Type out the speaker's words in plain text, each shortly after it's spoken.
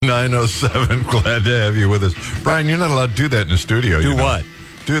907. Glad to have you with us. Brian, you're not allowed to do that in the studio. Do what?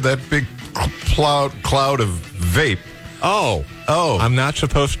 Do that big cloud of vape. Oh. I'm not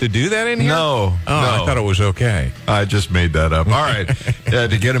supposed to do that in here? No. I thought it was okay. I just made that up. All right.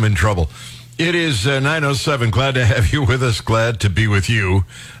 To get him in trouble. It is 9:07. Glad to have you with us. Glad to be with you.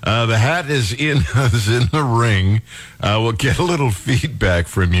 The hat is in the ring. We'll get a little feedback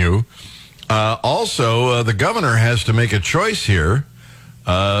from you. Also, the governor has to make a choice here.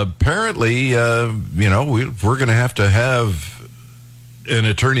 Apparently, we're going to have an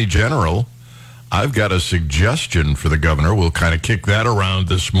attorney general. I've got a suggestion for the governor. We'll kind of kick that around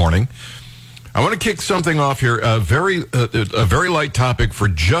this morning. I want to kick something off here. A very light topic for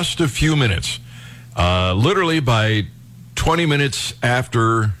just a few minutes. Literally by 20 minutes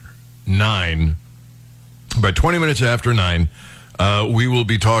after 9. By 20 minutes after 9, we will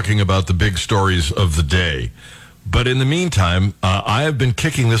be talking about the big stories of the day. But in the meantime, I have been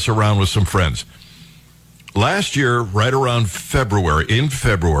kicking this around with some friends. Last year, right around February, in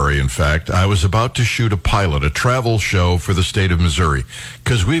fact, I was about to shoot a pilot, a travel show for the state of Missouri,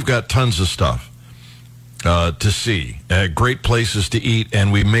 because we've got tons of stuff to see, great places to eat,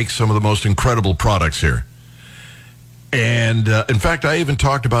 and we make some of the most incredible products here. And, in fact, I even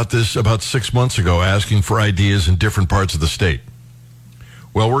talked about this about 6 months ago, asking for ideas in different parts of the state.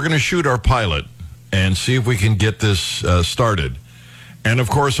 Well, we're going to shoot our pilot and see if we can get this started. And,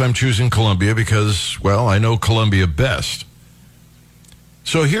 of course, I'm choosing Columbia because, well, I know Columbia best.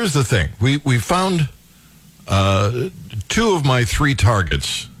 So here's the thing. We found 2 of my 3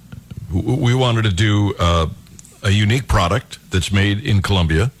 targets. We wanted to do a unique product that's made in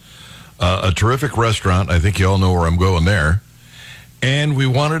Columbia, a terrific restaurant. I think you all know where I'm going there. And we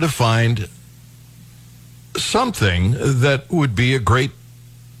wanted to find something that would be a great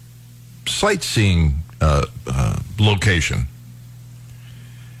sightseeing location.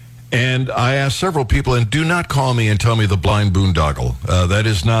 And I asked several people, and do not call me and tell me the blind boondoggle. That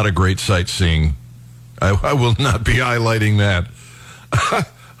is not a great sightseeing. I will not be highlighting that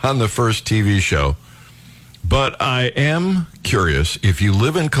on the first TV show. But I am curious, if you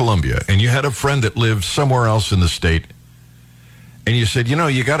live in Columbia and you had a friend that lived somewhere else in the state, and you said,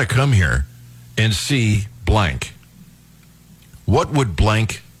 you got to come here and see blank. What would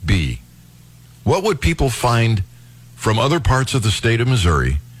blank be? What would people find from other parts of the state of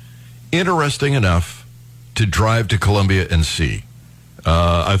Missouri interesting enough to drive to Columbia and see?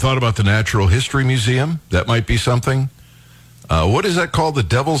 I thought about the Natural History Museum. That might be something. What is that called? The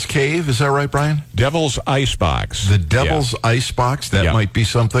Devil's Cave? Is that right, Brian? Devil's Icebox. The Devil's Icebox. That might be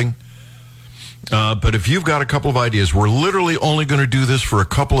something. But if you've got a couple of ideas, we're literally only going to do this for a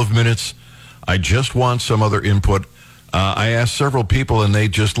couple of minutes. I just want some other input. I asked several people, and they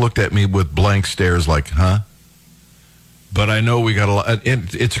just looked at me with blank stares like, huh? But I know we got a lot.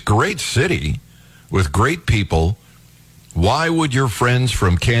 It's a great city with great people. Why would your friends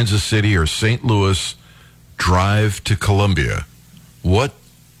from Kansas City or St. Louis drive to Columbia? What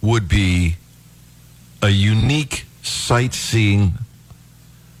would be a unique sightseeing,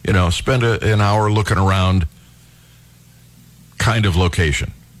 spend an hour looking around kind of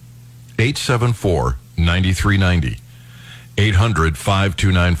location? 874-9390.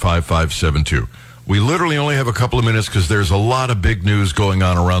 800-529-5572. We literally only have a couple of minutes because there's a lot of big news going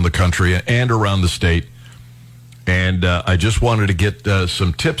on around the country and around the state. And I just wanted to get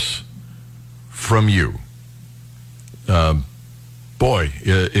some tips from you.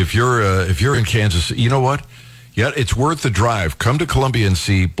 If you're in Kansas, you know what? Yeah, it's worth the drive. Come to Columbia and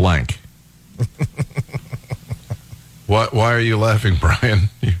see blank. Why are you laughing, Brian?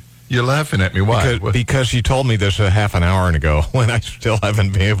 You're laughing at me. Why? Because you told me this a half an hour ago when I still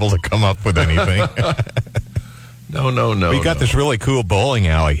haven't been able to come up with anything. No. We got this really cool bowling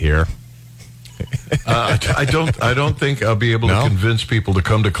alley here. I don't think I'll be able to convince people to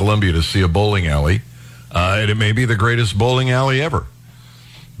come to Columbia to see a bowling alley. And it may be the greatest bowling alley ever.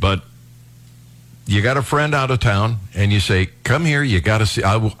 But you got a friend out of town and you say, come here, you got to see.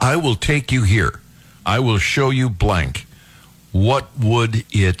 I will take you here. I will show you blank. What would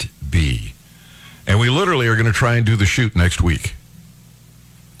it be? And we literally are going to try and do the shoot next week.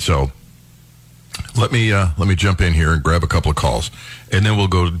 So let me jump in here and grab a couple of calls, and then we'll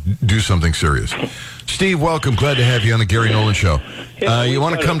go do something serious. Steve, welcome. Glad to have you on the Gary Nolan Show. You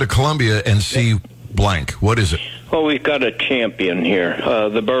want to come to Columbia and see blank. What is it? Well, we've got a champion here,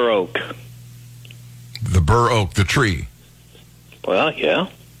 the bur oak. The bur oak, the tree. Well, yeah.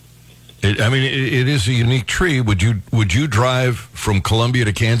 It is a unique tree. Would you drive from Columbia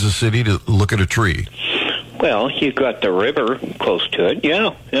to Kansas City to look at a tree? Well, you've got the river close to it.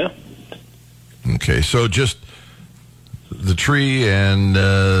 Yeah. Okay, so just the tree and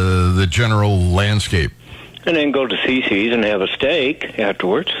the general landscape. And then go to CC's and have a steak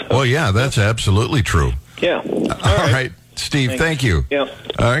afterwards. Oh, yeah, that's absolutely true. Yeah. All right. Steve, thank you. Yeah.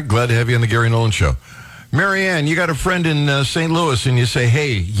 All right, glad to have you on the Gary Nolan Show. Marianne, you got a friend in St. Louis, and you say,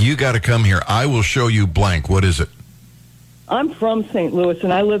 hey, you got to come here. I will show you blank. What is it? I'm from St. Louis,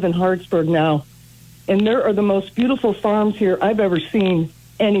 and I live in Hartsburg now. And there are the most beautiful farms here I've ever seen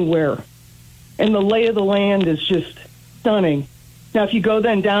anywhere. And the lay of the land is just stunning. Now, if you go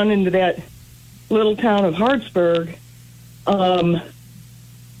then down into that little town of Hartsburg,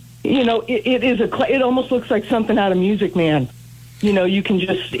 you know, it almost looks like something out of Music Man. You know, you can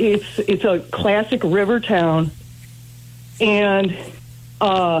just, it's a classic river town. And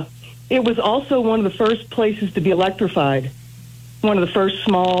it was also one of the first places to be electrified. One of the first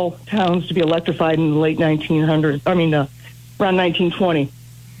small towns to be electrified in the late 1900s. I mean, around 1920.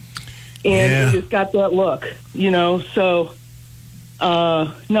 And it's got that look, you know. So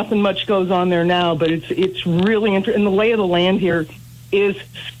nothing much goes on there now, but it's really interesting. And the lay of the land here is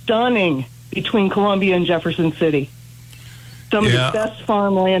stunning between Columbia and Jefferson City. Some of the best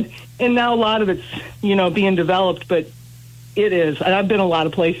farmland, and now a lot of it's, you know, being developed, but it is. And I've been a lot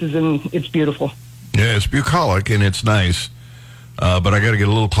of places, and it's beautiful. Yeah, it's bucolic, and it's nice, but I got to get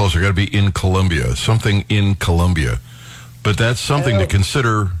a little closer. I got to be in Columbia, something in Columbia. But that's something to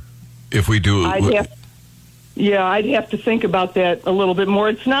consider if we do it. I'd have to think about that a little bit more.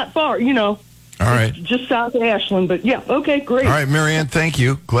 It's not far, you know. All right. It's just south of Ashland, but yeah, okay, great. All right, Marianne, thank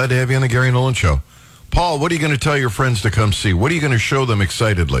you. Glad to have you on the Gary Nolan Show. Paul, what are you going to tell your friends to come see? What are you going to show them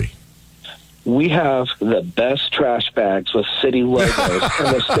excitedly? We have the best trash bags with city logos in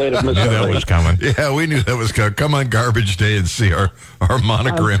the state of Missouri. Knew that was coming. Yeah, we knew that was coming. Come on Garbage Day and see our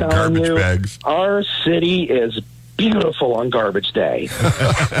monogrammed garbage bags. Our city is beautiful on Garbage Day.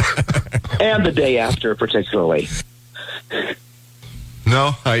 And the day after, particularly.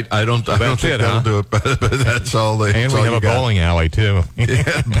 No, I don't think that'll do it, but that's all. And we have a bowling alley, too.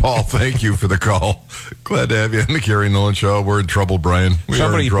 Yeah, Paul, thank you for the call. Glad to have you on the Gary Nolan Show. We're in trouble, Brian.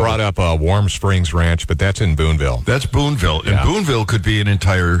 Somebody brought up Warm Springs Ranch, but that's in Boonville. That's Boonville. Yeah. And Boonville could be an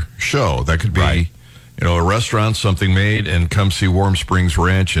entire show. That could be, you know, a restaurant, something made, and come see Warm Springs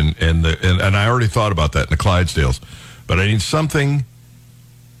Ranch. And I already thought about that in the Clydesdales. But I need something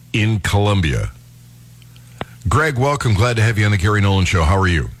in Columbia. Greg, welcome. Glad to have you on the Gary Nolan Show. How are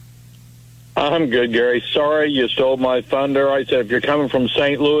you? I'm good, Gary. Sorry you stole my thunder. I said if you're coming from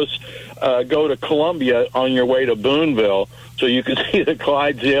St. Louis, go to Columbia on your way to Boonville so you can see the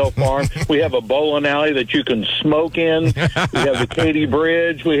Clydesdale Farm. We have a bowling alley that you can smoke in. We have the Katy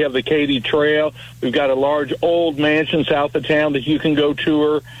Bridge. We have the Katy Trail. We've got a large old mansion south of town that you can go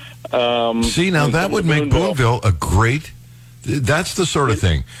tour. See, now that would make Boonville a great... That's the sort of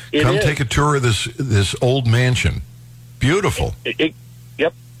thing. Come take a tour of this old mansion. Beautiful.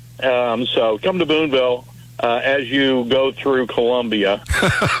 Yep. So come to Boonville as you go through Columbia.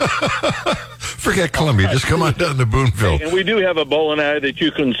 Forget Columbia. Just come on down to Boonville. And we do have a bowling alley that you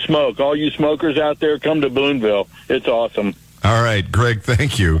can smoke. All you smokers out there, come to Boonville. It's awesome. All right, Greg,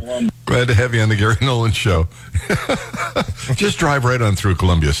 thank you. Glad to have you on the Gary Nolan Show. Just drive right on through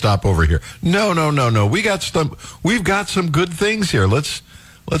Columbia. Stop over here. No. We've got some good things here. Let's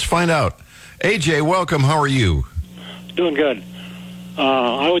find out. AJ, welcome. How are you? Doing good.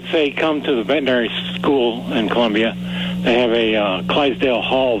 I would say come to the veterinary school in Columbia. They have a Clydesdale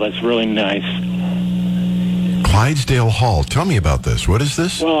Hall that's really nice. Clydesdale Hall. Tell me about this. What is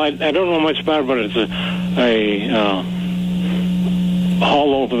this? Well, I don't know much about it, but it's a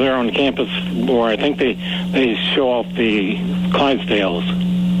hall over there on campus where I think they show off the Clydesdales.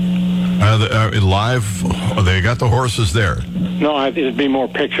 Live? They got the horses there. No, it'd be more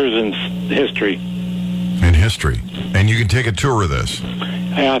pictures and history. In history. And you can take a tour of this.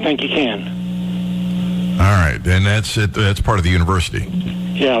 Yeah, I think you can. All right. And that's it. That's part of the university.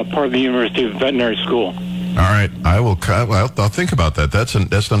 Yeah, part of the University of Veterinary School. All right. I'll think about that.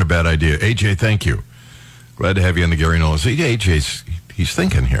 That's not a bad idea. AJ, thank you. Glad to have you on the Gary Nolan. See, AJ's he's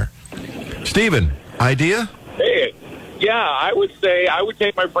thinking here. Steven, idea? Hey, yeah, I would say I would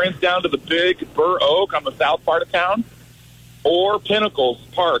take my friends down to the big Burr Oak on the south part of town or Pinnacles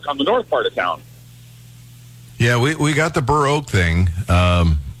Park on the north part of town. Yeah, we got the Burr Oak thing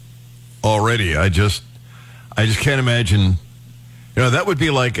already. I just can't imagine. You know, that would be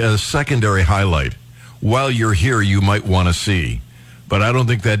like a secondary highlight. While you're here, you might want to see. But I don't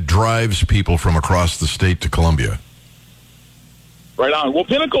think that drives people from across the state to Columbia. Right on. Well,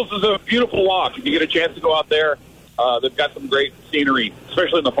 Pinnacles is a beautiful walk. If you get a chance to go out there, they've got some great scenery,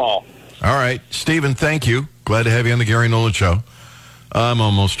 especially in the fall. All right. Stephen, thank you. Glad to have you on the Gary Nolan Show. I'm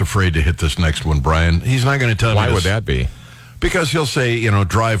almost afraid to hit this next one, Brian. He's not going to tell me Why would that be? Because he'll say,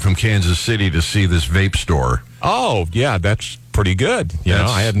 drive from Kansas City to see this vape store. Oh, yeah, that's pretty good.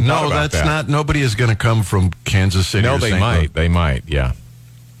 I hadn't thought about that. Not. Nobody is going to come from Kansas City. No, to they St. might. Louis. They might, yeah.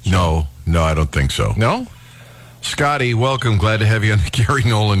 No, I don't think so. No? Scotty, welcome. Glad to have you on the Gary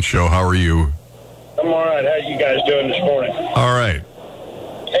Nolan Show. How are you? I'm all right. How you guys doing this morning? All right.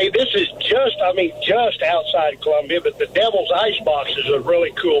 Hey, this is just outside Columbia, but the Devil's Icebox is a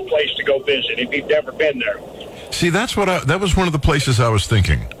really cool place to go visit if you've never been there. See, that was one of the places I was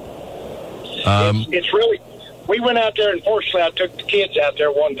thinking. It's really. We went out there, and fortunately, I took the kids out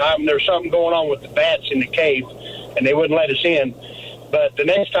there one time, and there was something going on with the bats in the cave, and they wouldn't let us in. But the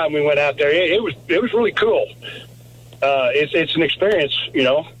next time we went out there, it was really cool. It's an experience,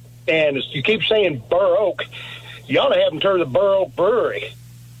 And you keep saying Burr Oak, you ought to have them tour the Burr Oak Brewery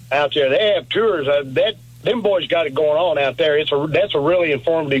out there. They have tours. Them boys got it going on out there. That's a really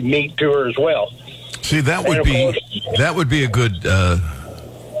informative meat tour as well. See, that would be a good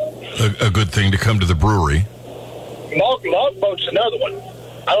thing to come to the brewery. Logboat's another one.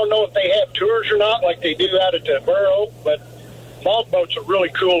 I don't know if they have tours or not, like they do out at the Burr Oak, but Logboat's a really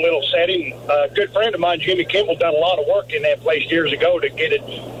cool little setting. A good friend of mine, Jimmy Kimball, done a lot of work in that place years ago to get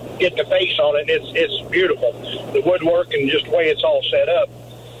the face on it. It's beautiful, the woodwork and just the way it's all set up.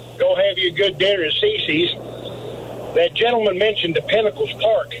 Go have you a good dinner at Cece's. That gentleman mentioned the Pinnacles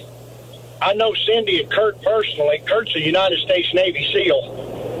Park. I know Cindy and Kurt personally. Kurt's a United States Navy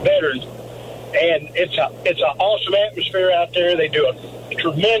SEAL veteran, and it's an awesome atmosphere out there. They do a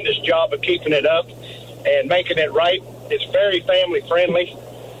tremendous job of keeping it up and making it right. It's very family friendly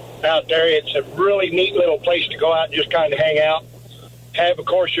out there. It's a really neat little place to go out and just kind of hang out. Have, of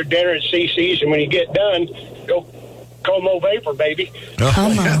course, your dinner at Cece's, and when you get done, go Como Vapor, baby.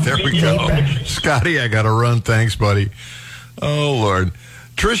 Oh, yeah, there we go. Scotty, I got to run. Thanks, buddy. Oh, Lord.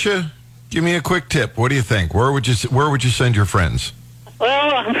 Tricia, give me a quick tip. What do you think? Where would you send your friends?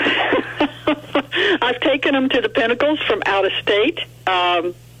 Well, I've taken them to the Pinnacles from out of state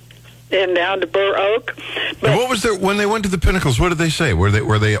and down to Burr Oak. But what was when they went to the Pinnacles? What did they say? Were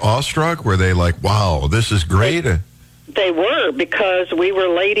they awestruck? Were they like, "Wow, this is great"? They were, because we were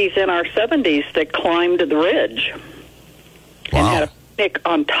ladies in our 70s that climbed the ridge and had a picnic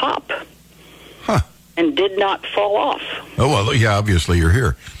on top, and did not fall off. Oh well, yeah. Obviously, you're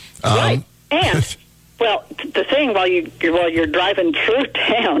here, right? And well, the thing while you're driving through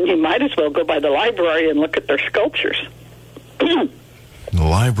town, you might as well go by the library and look at their sculptures. The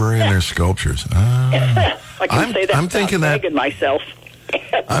library and their sculptures. I can say that I'm thinking that myself.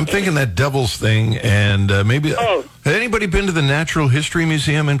 I'm thinking that Devil's thing, and maybe. Has anybody been to the Natural History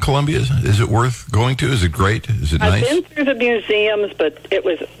Museum in Columbia? Is it worth going to? Is it great? Is it nice? I've been through the museums, but it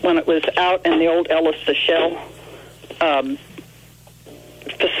was when it was out in the old Ellis Sechelle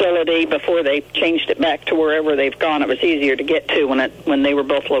facility before they changed it back to wherever they've gone. It was easier to get to when they were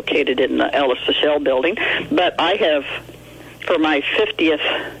both located in the Ellis Sechelle building. But I have, for my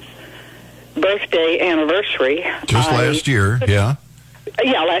 50th birthday anniversary, last year, yeah.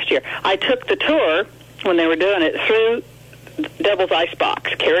 Yeah, last year. I took the tour when they were doing it through Devil's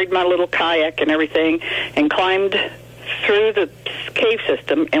Icebox, carried my little kayak and everything, and climbed through the cave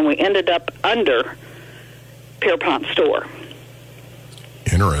system, and we ended up under Pierpont Store.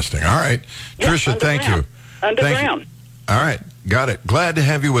 Interesting. All right. Yeah, Tricia, thank you. Underground. All right. Got it. Glad to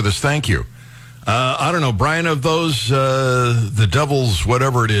have you with us. Thank you. I don't know, Brian, of those, the Devil's,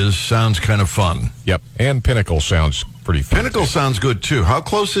 whatever it is, sounds kind of fun. Yep. And Pinnacle sounds pretty fun. Pinnacle sounds good, too. How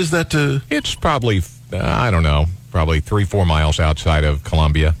close is that to? It's probably, I don't know, probably 3-4 miles outside of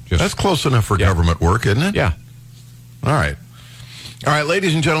Columbia. That's close enough for government work, isn't it? Yeah. All right. All right,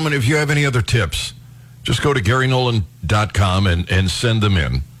 ladies and gentlemen, if you have any other tips, just go to GaryNolan.com and send them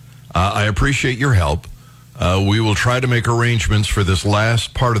in. I appreciate your help. We will try to make arrangements for this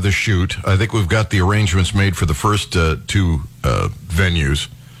last part of the shoot. I think we've got the arrangements made for the first two venues.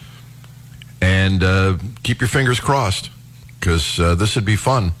 And keep your fingers crossed, because this would be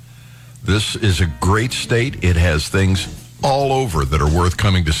fun. This is a great state. It has things all over that are worth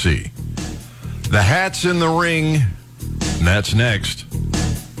coming to see. The Hat's in the Ring, and that's next.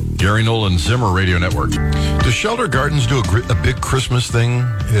 Gary Nolan, Zimmer Radio Network. Does Shelter Gardens do a big Christmas thing?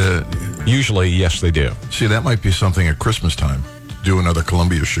 Usually, yes, they do. See, that might be something at Christmas time. Do another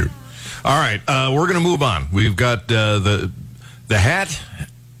Columbia shoot. All right, we're going to move on. We've got the Hat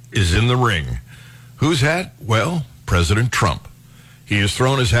is in the ring. Whose hat? Well, President Trump. He has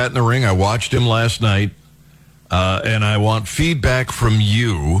thrown his hat in the ring. I watched him last night, and I want feedback from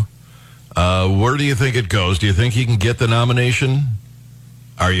you. Where do you think it goes? Do you think he can get the nomination?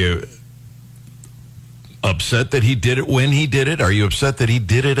 Are you upset that he did it when he did it? Are you upset that he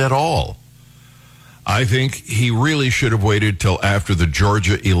did it at all? I think he really should have waited till after the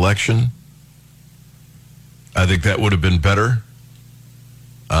Georgia election. I think that would have been better.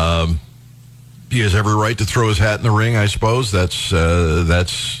 He has every right to throw his hat in the ring, I suppose. That's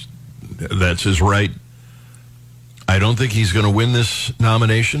his right. I don't think he's going to win this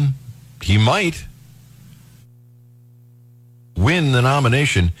nomination. He might win the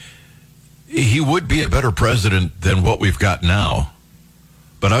nomination. He would be a better president than what we've got now.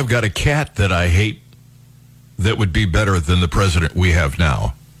 But I've got a cat that I hate that would be better than the president we have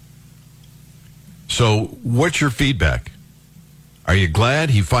now. So what's your feedback? Are you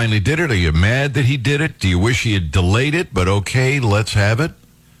glad he finally did it? Are you mad that he did it? Do you wish he had delayed it? But okay, let's have it.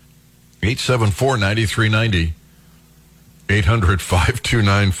 874-9390.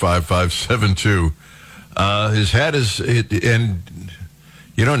 800-529-5572. His hat is, and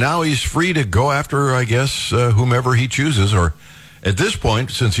now he's free to go after, I guess, whomever he chooses. Or at this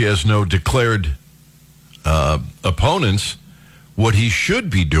point, since he has no declared opponents, what he should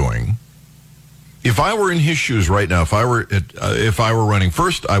be doing, if I were in his shoes right now, if I were running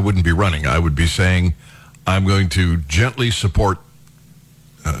first, I wouldn't be running. I would be saying I'm going to gently support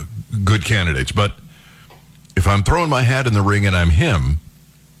good candidates. But if I'm throwing my hat in the ring and I'm him,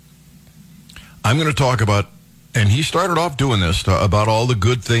 I'm going to talk about, and he started off doing this, about all the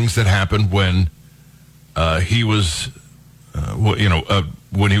good things that happened when he was,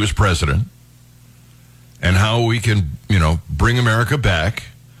 when he was president, and how we can, bring America back.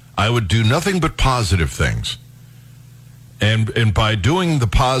 I would do nothing but positive things. And by doing the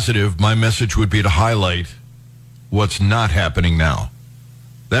positive, my message would be to highlight what's not happening now.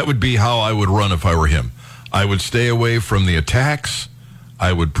 That would be how I would run if I were him. I would stay away from the attacks.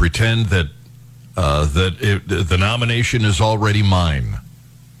 I would pretend that the nomination is already mine.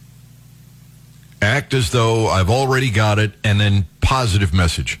 Act as though I've already got it, and then positive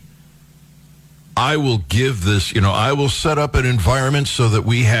message. I will give this, I will set up an environment so that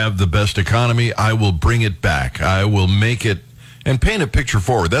we have the best economy. I will bring it back. I will make it and paint a picture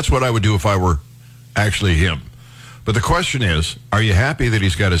forward. That's what I would do if I were actually him. But the question is, are you happy that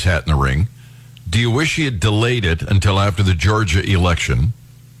he's got his hat in the ring? Do you wish he had delayed it until after the Georgia election?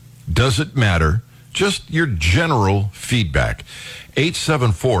 Does it matter? Just your general feedback.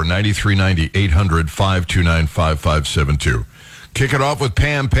 874-9390, 800-529-5572. Kick it off with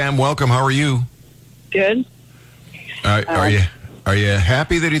Pam. Pam, welcome. How are you? Good. Are you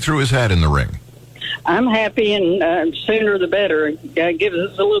happy that he threw his hat in the ring? I'm happy, and sooner the better. It gives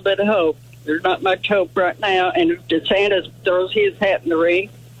us a little bit of hope. There's not much hope right now, and if DeSantis throws his hat in the ring,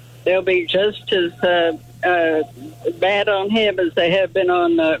 they'll be just as bad on him as they have been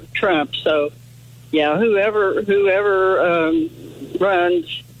on Trump. So, yeah, whoever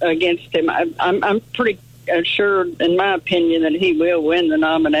runs against him, I'm pretty sure, in my opinion, that he will win the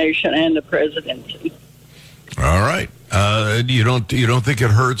nomination and the presidency. All right. You don't think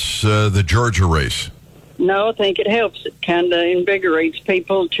it hurts the Georgia race? No, I think it helps. It kind of invigorates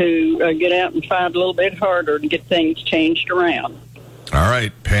people to get out and fight a little bit harder and get things changed around. All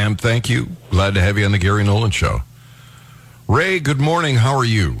right, Pam, thank you. Glad to have you on the Gary Nolan Show. Ray, good morning. How are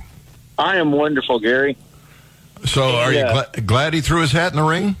you? I am wonderful, Gary. So are you glad he threw his hat in the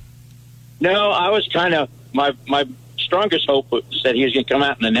ring? No, I was kind of, my strongest hope was that he was going to come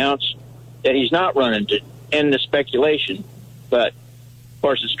out and announce that he's not running to end the speculation. But, of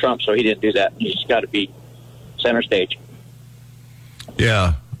course, it's Trump, so he didn't do that. He's got to be center stage.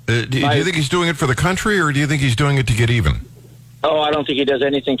 Yeah. Do you think he's doing it for the country, or do you think he's doing it to get even? Oh, I don't think he does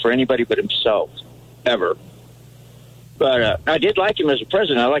anything for anybody but himself, ever. But I did like him as a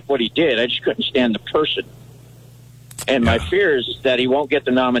president. I like what he did. I just couldn't stand the person. And my fear is that he won't get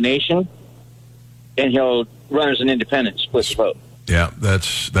the nomination, and he'll run as an independent, split the vote. Yeah,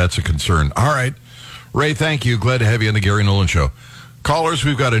 that's a concern. All right. Ray, thank you. Glad to have you on the Gary Nolan Show. Callers,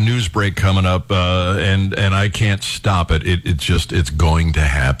 we've got a news break coming up, and I can't stop it. It's going to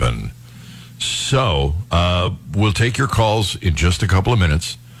happen. So we'll take your calls in just a couple of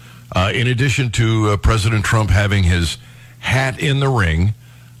minutes. In addition to President Trump having his hat in the ring,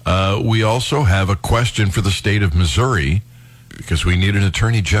 we also have a question for the state of Missouri, because we need an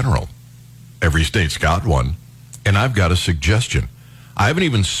attorney general. Every state's got one. And I've got a suggestion. I haven't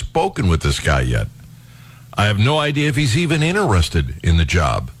even spoken with this guy yet. I have no idea if he's even interested in the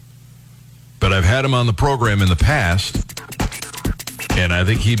job. But I've had him on the program in the past, and I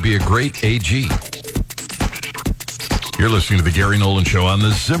think he'd be a great AG. You're listening to the Gary Nolan Show on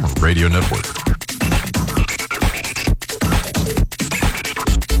the Zimmer Radio Network.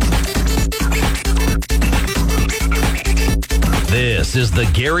 This is the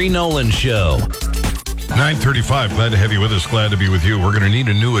Gary Nolan Show. 9:35. Glad to have you with us. Glad to be with you. We're going to need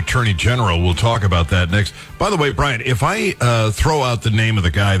a new attorney general. We'll talk about that next. By the way, Brian, if I throw out the name of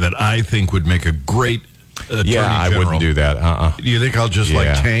the guy that I think would make a great attorney I general, wouldn't do that. Do you think I'll just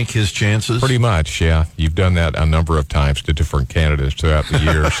tank his chances? Pretty much, yeah. You've done that a number of times to different candidates throughout the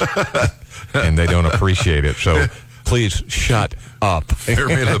years, and they don't appreciate it. So please shut up.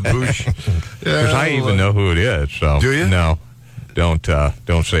 Hervé LaBouche. Because I even know who it is. So do you? No, don't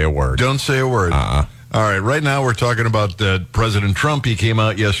say a word. Don't say a word. All right. Right now we're talking about President Trump. He came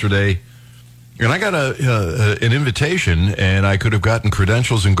out yesterday, and I got an invitation, and I could have gotten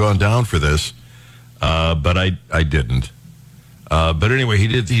credentials and gone down for this, but I didn't. But anyway, he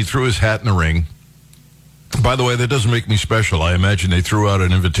did. He threw his hat in the ring. By the way, that doesn't make me special. I imagine they threw out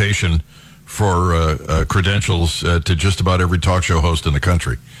an invitation for credentials to just about every talk show host in the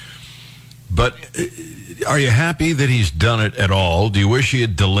country. But are you happy that he's done it at all? Do you wish he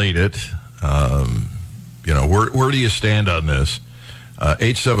had delayed it? Where do you stand on this?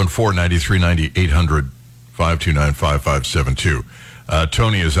 874-9390, 800-529-5572.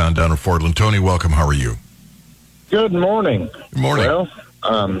 Tony is on down in Portland. Tony, welcome. How are you? Good morning. Good morning. Well,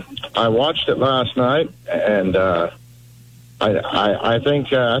 I watched it last night, and I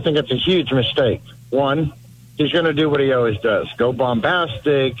think it's a huge mistake. One, he's going to do what he always does, go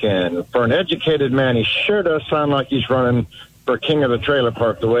bombastic, and for an educated man, he sure does sound like he's running for king of the trailer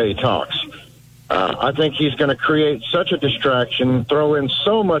park the way he talks. I think he's going to create such a distraction, throw in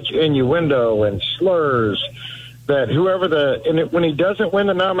so much innuendo and slurs that when he doesn't win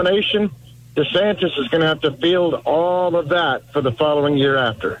the nomination, DeSantis is going to have to field all of that for the following year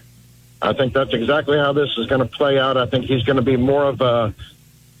after. I think that's exactly how this is going to play out. I think he's going to be more of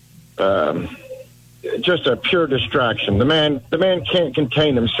just a pure distraction. The man can't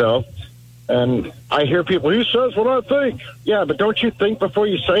contain himself. And I hear people, he says what I think. Yeah, but don't you think before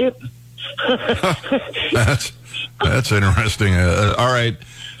you say it? That's interesting. All right.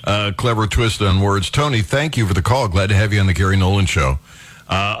 Clever twist on words. Tony, thank you for the call. Glad to have you on the Gary Nolan Show.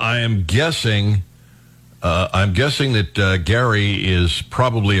 I'm guessing that Gary is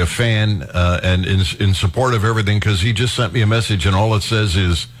probably a fan and in support of everything because he just sent me a message and all it says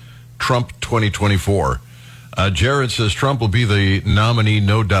is Trump 2024. Jared says Trump will be the nominee,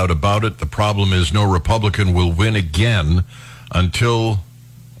 no doubt about it. The problem is no Republican will win again until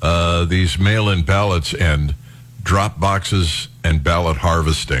these mail-in ballots end. Drop boxes and ballot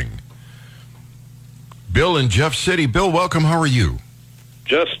harvesting. Bill in Jeff City. Bill, welcome. How are you?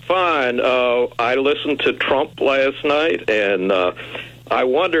 Just fine. I listened to Trump last night, and I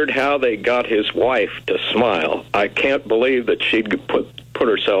wondered how they got his wife to smile. I can't believe that she'd put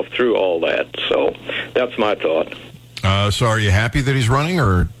herself through all that. So that's my thought. So are you happy that he's running,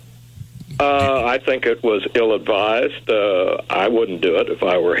 or? I think it was ill-advised. I wouldn't do it if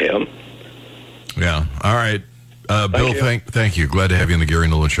I were him. Yeah. All right. Bill, thank you. Glad to have you on the Gary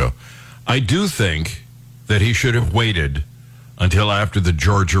Nolan Show. I do think that he should have waited until after the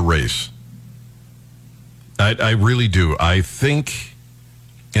Georgia race. I really do. I think,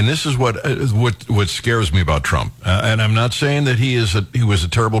 and this is what scares me about Trump. And I'm not saying that he was a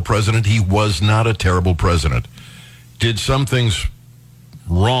terrible president. He was not a terrible president. Did some things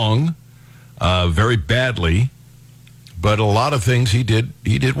wrong, very badly, but a lot of things he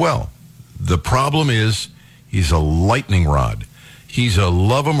did well. The problem is he's a lightning rod. He's a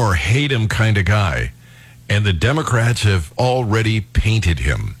love him or hate him kind of guy. And the Democrats have already painted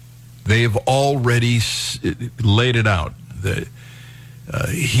him. They've already laid it out.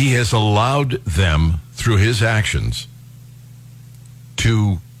 He has allowed them, through his actions,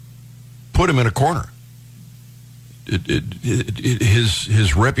 to put him in a corner.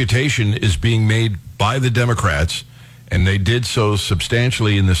 His reputation is being made by the Democrats, and they did so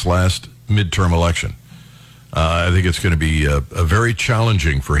substantially in this last midterm election. I think it's going to be very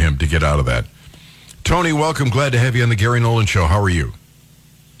challenging for him to get out of that. Tony, welcome. Glad to have you on the Gary Nolan Show. How are you?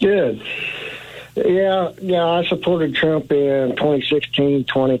 Good. Yeah, I supported Trump in 2016,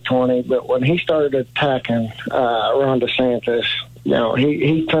 2020, but when he started attacking Ron DeSantis,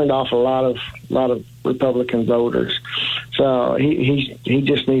 he turned off a lot of Republican voters. So he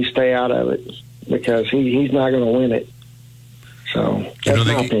just needs to stay out of it because he's not going to win it. So that's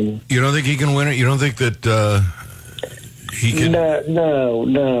my opinion. You don't think he can win it? You don't think that he can? No,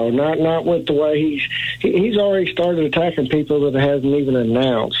 not with the way he's already started attacking people that hasn't even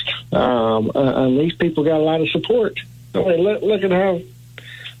announced. And these people got a lot of support. I mean, look at how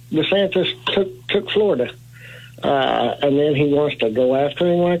DeSantis took Florida, and then he wants to go after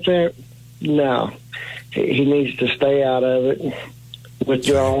him like that. No, he needs to stay out of it.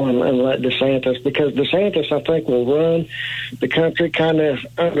 Withdraw and let DeSantis, because DeSantis, I think, will run the country kind of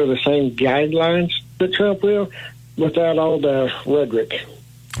under the same guidelines that Trump will, without all the rhetoric.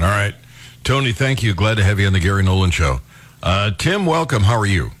 All right. Tony, thank you. Glad to have you on the Gary Nolan Show. Tim, welcome. How are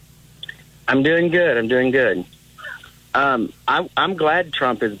you? I'm doing good. I'm glad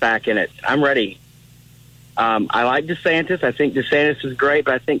Trump is back in it. I'm ready. I like DeSantis. I think DeSantis is great,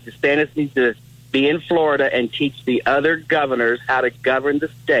 but I think DeSantis needs to be in Florida and teach the other governors how to govern the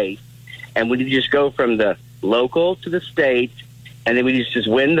state. And we need to just go from the local to the state, and then we just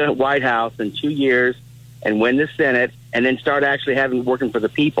win the White House in 2 years and win the Senate, and then start actually working for the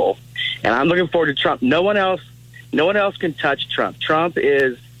people. And I'm looking forward to Trump. No one else can touch Trump.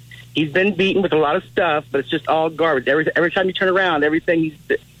 He's been beaten with a lot of stuff, but it's just all garbage. Every time you turn around, everything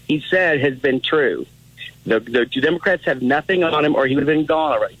he said has been true. The Democrats have nothing on him, or he would have been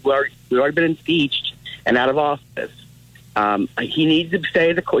gone already. We've already been impeached and out of office. He needs to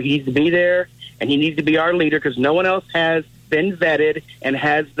he needs to be there, and he needs to be our leader, because no one else has been vetted and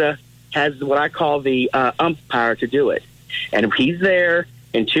has what I call the umpire to do it. And if he's there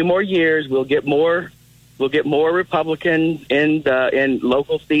in 2 more years, we'll get more Republicans in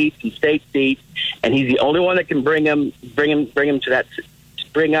local seats and state seats, and he's the only one that can bring him to that,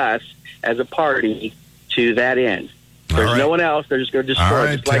 bring us as a party to that end. There's no one else. They're just going to destroy. All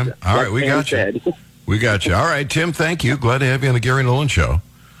right, Tim. All right, we got you. We got you. All right, Tim, thank you. Glad to have you on the Gary Nolan Show.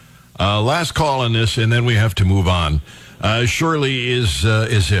 Last call on this, and then we have to move on. Shirley is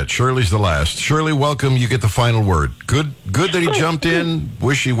it. Shirley's the last. Shirley, welcome. You get the final word. Good that he jumped in.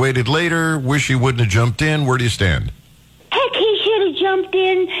 Wish he waited later. Wish he wouldn't have jumped in. Where do you stand? Heck, he should have jumped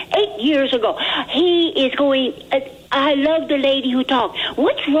in 8 years ago. He is going... I love the lady who talked.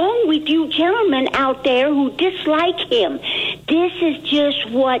 What's wrong with you gentlemen out there who dislike him? This is just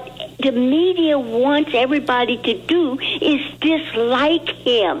what the media wants everybody to do, is dislike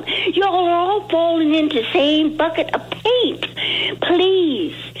him. Y'all are all falling into the same bucket of paint.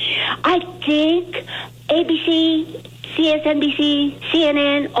 Please. I think ABC, CSNBC,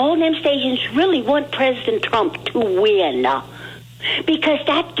 CNN, all them stations really want President Trump to win, because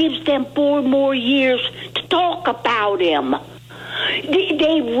that gives them 4 more years to talk about him.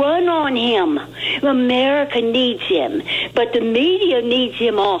 They run on him. America needs him, but the media needs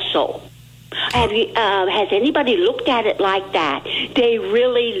him also. Has anybody looked at it like that? They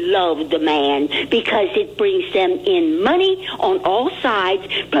really love the man because it brings them in money on all sides,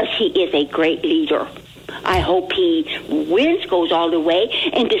 plus he is a great leader. I hope he wins, goes all the way.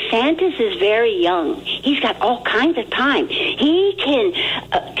 And DeSantis is very young. He's got all kinds of time. He can...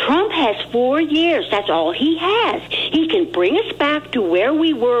 Trump has 4 years. That's all he has. He can bring us back to where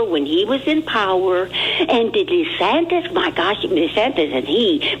we were when he was in power. And the DeSantis, my gosh, DeSantis and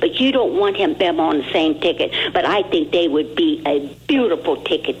he, but you don't want them on the same ticket. But I think they would be a beautiful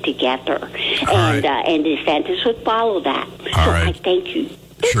ticket together. And DeSantis would follow that. I thank you.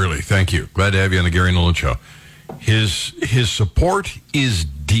 Shirley, thank you. Glad to have you on the Gary Nolan Show. His support is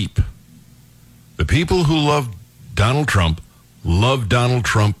deep. The people who love Donald Trump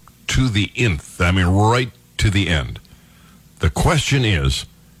to the nth. I mean, right to the end. The question is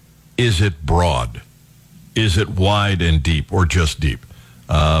it broad? Is it wide and deep, or just deep?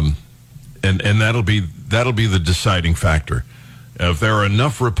 And that'll be the deciding factor. If there are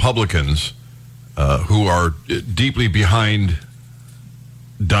enough Republicans who are deeply behind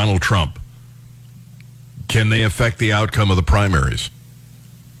Donald Trump, can they affect the outcome of the primaries?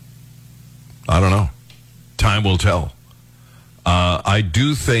 I don't know. Time will tell. I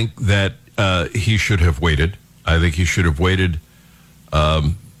do think that he should have waited. I think he should have waited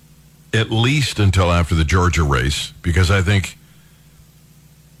at least until after the Georgia race, because I think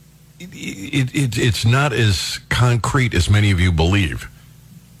it's not as concrete as many of you believe.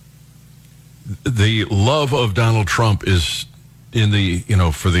 The love of Donald Trump is in the,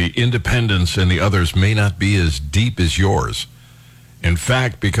 for the independents and the others may not be as deep as yours. In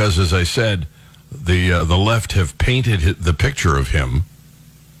fact, because as I said, the left have painted the picture of him,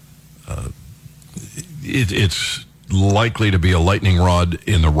 it's likely to be a lightning rod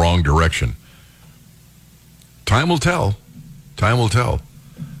in the wrong direction. Time will tell. Time will tell.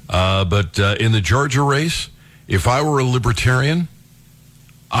 But in the Georgia race, if I were a libertarian,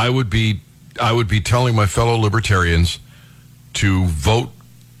 I would be telling my fellow libertarians to vote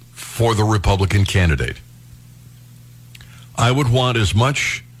for the Republican candidate. I would want as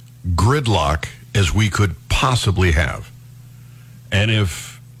much gridlock as we could possibly have. And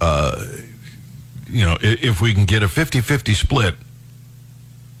if we can get a 50-50 split,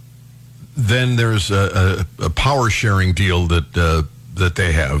 then there's a power sharing deal that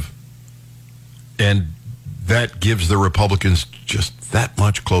they have. And that gives the Republicans just that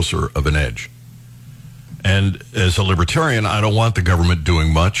much closer of an edge. And as a libertarian, I don't want the government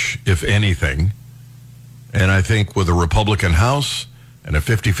doing much, if anything. And I think with a Republican House and a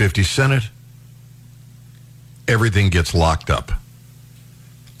 50-50 Senate, everything gets locked up.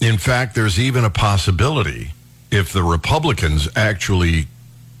 In fact, there's even a possibility if the Republicans actually,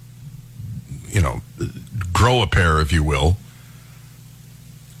 grow a pair, if you will,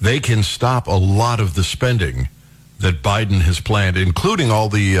 they can stop a lot of the spending that Biden has planned, including all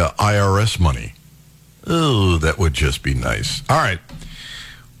the IRS money. Oh, that would just be nice. All right.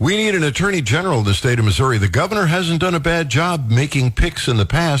 We need an attorney general in the state of Missouri. The governor hasn't done a bad job making picks in the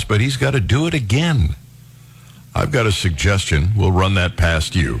past, but he's got to do it again. I've got a suggestion. We'll run that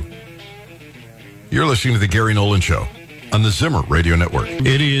past you. You're listening to the Gary Nolan Show on the Zimmer Radio Network.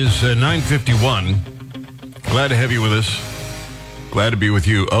 It is 9:51. Glad to have you with us. Glad to be with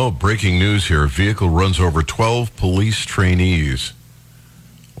you. Oh, breaking news here. A vehicle runs over 12 police trainees.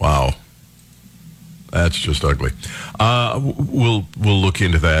 Wow. That's just ugly. We'll look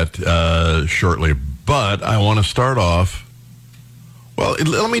into that shortly. But I want to start off. Well,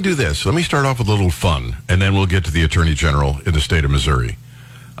 let me do this. Let me start off with a little fun, and then we'll get to the Attorney General in the state of Missouri.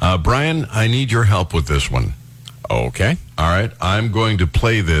 Brian, I need your help with this one. Okay. All right. I'm going to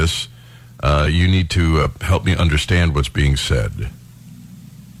play this. You need to help me understand what's being said.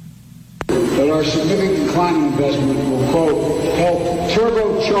 But our significant climate investment will, quote, help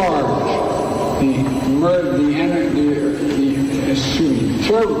turbocharge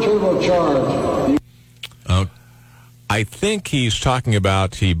turbocharge. I think he's talking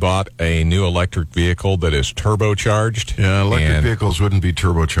about he bought a new electric vehicle that is turbocharged. Yeah, electric vehicles wouldn't be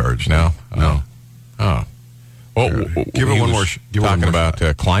turbocharged. No. No. Oh. Well, give it one more. Talking about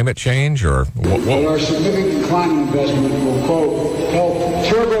climate change, or what? But our significant climate investment will, quote, help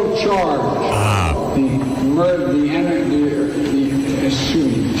turbocharge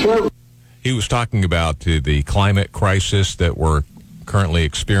He was talking about the climate crisis that we're currently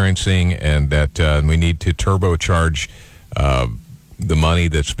experiencing, and that we need to turbocharge the money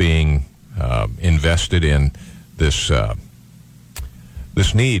that's being invested in this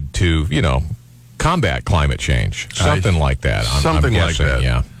need to, combat climate change, something like that. I'm guessing, like that.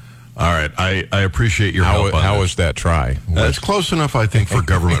 Yeah. All right, I appreciate your help. How was that try? That's close enough, I think, for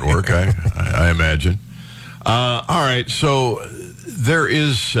government work. I imagine. All right, so there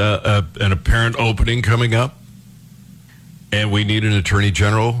is an apparent opening coming up, and we need an attorney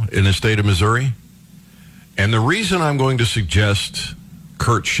general in the state of Missouri. And the reason I'm going to suggest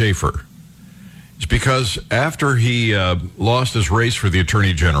Kurt Schaefer is because after he lost his race for the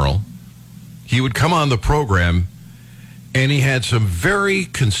attorney general, he would come on the program, and he had some very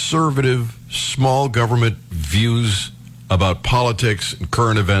conservative, small government views about politics and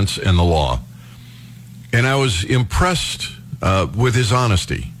current events and the law. And I was impressed with his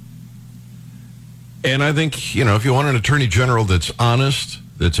honesty. And I think, if you want an attorney general that's honest,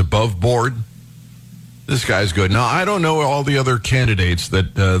 that's above board, this guy's good. Now, I don't know all the other candidates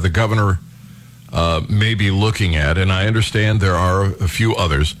that the governor may be looking at, and I understand there are a few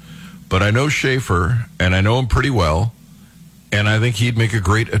others. But I know Schaefer, and I know him pretty well, and I think he'd make a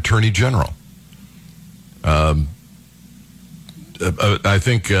great attorney general. I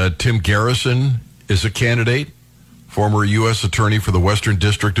think Tim Garrison is a candidate, former U.S. attorney for the Western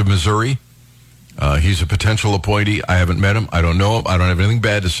District of Missouri. He's a potential appointee. I haven't met him. I don't know him. I don't have anything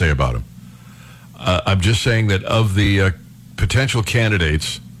bad to say about him. I'm just saying that of the potential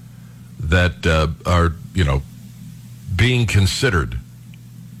candidates that are, being considered,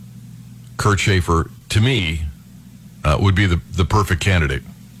 Kurt Schaefer, to me, would be the perfect candidate.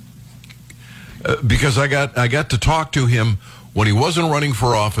 Because I got to talk to him when he wasn't running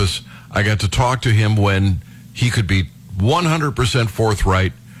for office. I got to talk to him when he could be 100%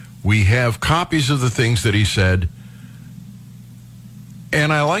 forthright. We have copies of the things that he said,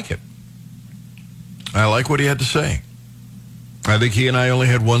 and I like it. I like what he had to say. I think he and I only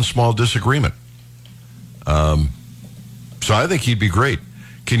had one small disagreement. So I think he'd be great.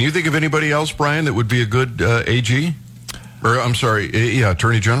 Can you think of anybody else, Brian, that would be a good AG? Or, I'm sorry,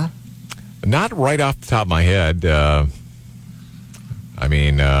 Attorney General? Not right off the top of my head. I'll have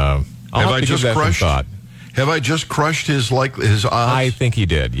to give that some thought. Have I just crushed his odds? I think he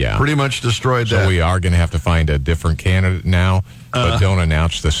did, yeah. Pretty much destroyed that. So we are going to have to find a different candidate now, but don't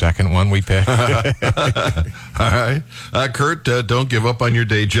announce the second one we picked. All right. Kurt, don't give up on your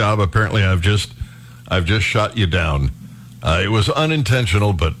day job. Apparently, I've just shot you down. It was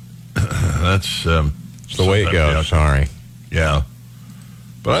unintentional, but that's the way it goes. Sorry. Yeah.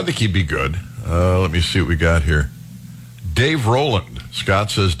 But I think he'd be good. Let me see what we got here. Dave Rowland.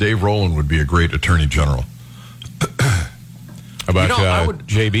 Scott says Dave Rowland would be a great attorney general. About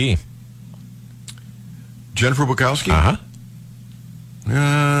JB? Jennifer Bukowski? Uh-huh.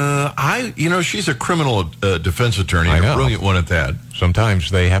 She's a criminal defense attorney, a brilliant one at that.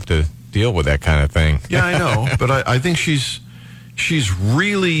 Sometimes they have to deal with that kind of thing. Yeah, I know, but I think she's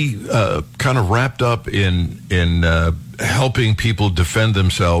really kind of wrapped up in helping people defend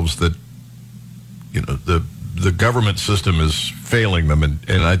themselves. That the government system is failing them, and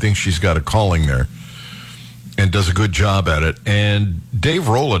I think she's got a calling there and does a good job at it. And Dave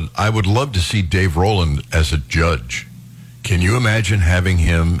Rowland, I would love to see Dave Rowland as a judge. Can you imagine having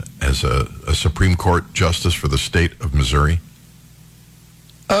him as a Supreme Court justice for the state of Missouri?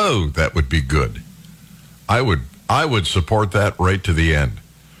 Oh, that would be good. I would support that right to the end.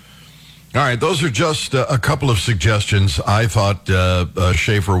 All right, those are just a couple of suggestions. I thought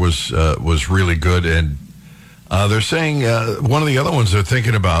Schaefer was really good, and they're saying one of the other ones they're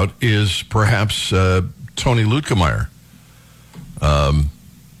thinking about is perhaps Tony Lutkemeyer.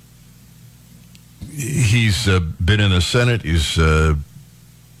 He's been in the Senate. He's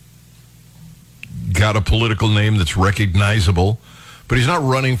got a political name that's recognizable, but he's not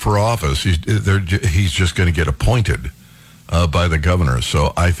running for office. He's just going to get appointed by the governor.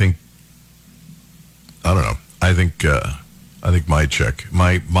 So I think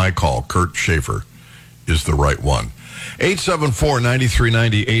my call, Kurt Schaefer, is the right one.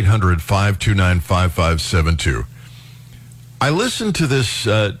 874-9390, 800-529-5572. I listened to this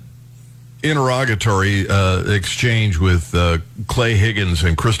interrogatory exchange with Clay Higgins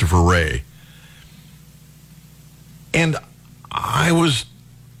and Christopher Wray, and I was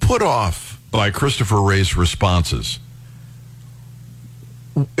put off by Christopher Wray's responses.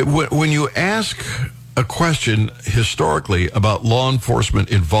 When you ask a question historically about law enforcement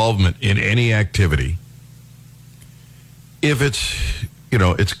involvement in any activity, if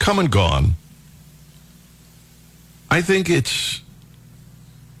it's come and gone, I think it's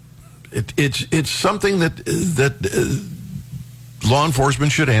something that law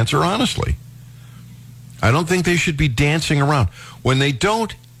enforcement should answer honestly. I don't think they should be dancing around. When they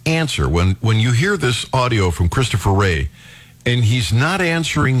don't answer, when you hear this audio from Christopher Wray and he's not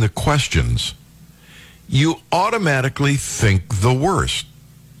answering the questions, you automatically think the worst.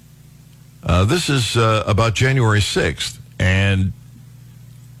 This is about January 6th, and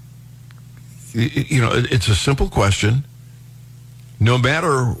it's a simple question. No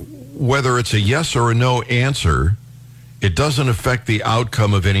matter whether it's a yes or a no answer, it doesn't affect the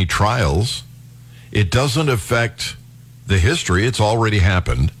outcome of any trials. It doesn't affect the history. It's already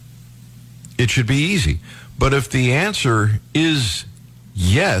happened. It should be easy. But if the answer is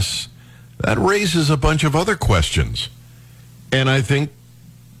yes, that raises a bunch of other questions. And I think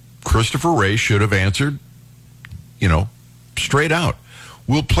Christopher Wray should have answered, straight out.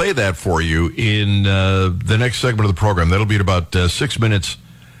 We'll play that for you in the next segment of the program. That'll be at about 6 minutes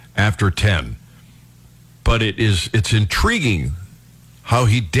after 10. But it's intriguing how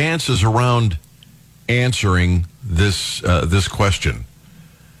he dances around answering this question.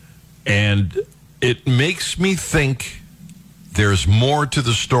 And it makes me think there's more to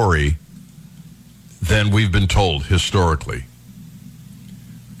the story than we've been told historically.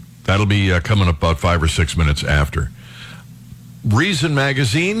 That'll be coming up about 5 or 6 minutes after. Reason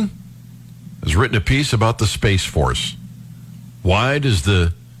Magazine has written a piece about the Space Force. Why does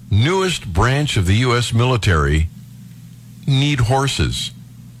the newest branch of the U.S. military need horses?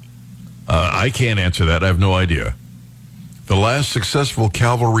 I can't answer that. I have no idea. The last successful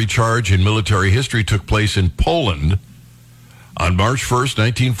cavalry charge in military history took place in Poland on March 1st,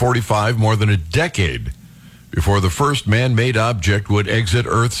 1945, more than a decade before the first man-made object would exit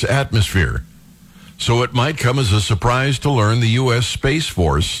Earth's atmosphere. So it might come as a surprise to learn the U.S. Space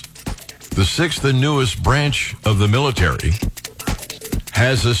Force, the sixth and newest branch of the military,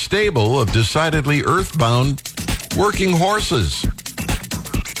 has a stable of decidedly earthbound working horses.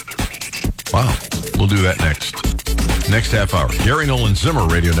 Wow. We'll do that next. Next half hour. Gary Nolan Zimmer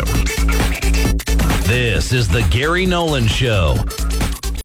Radio Network. This is the Gary Nolan Show.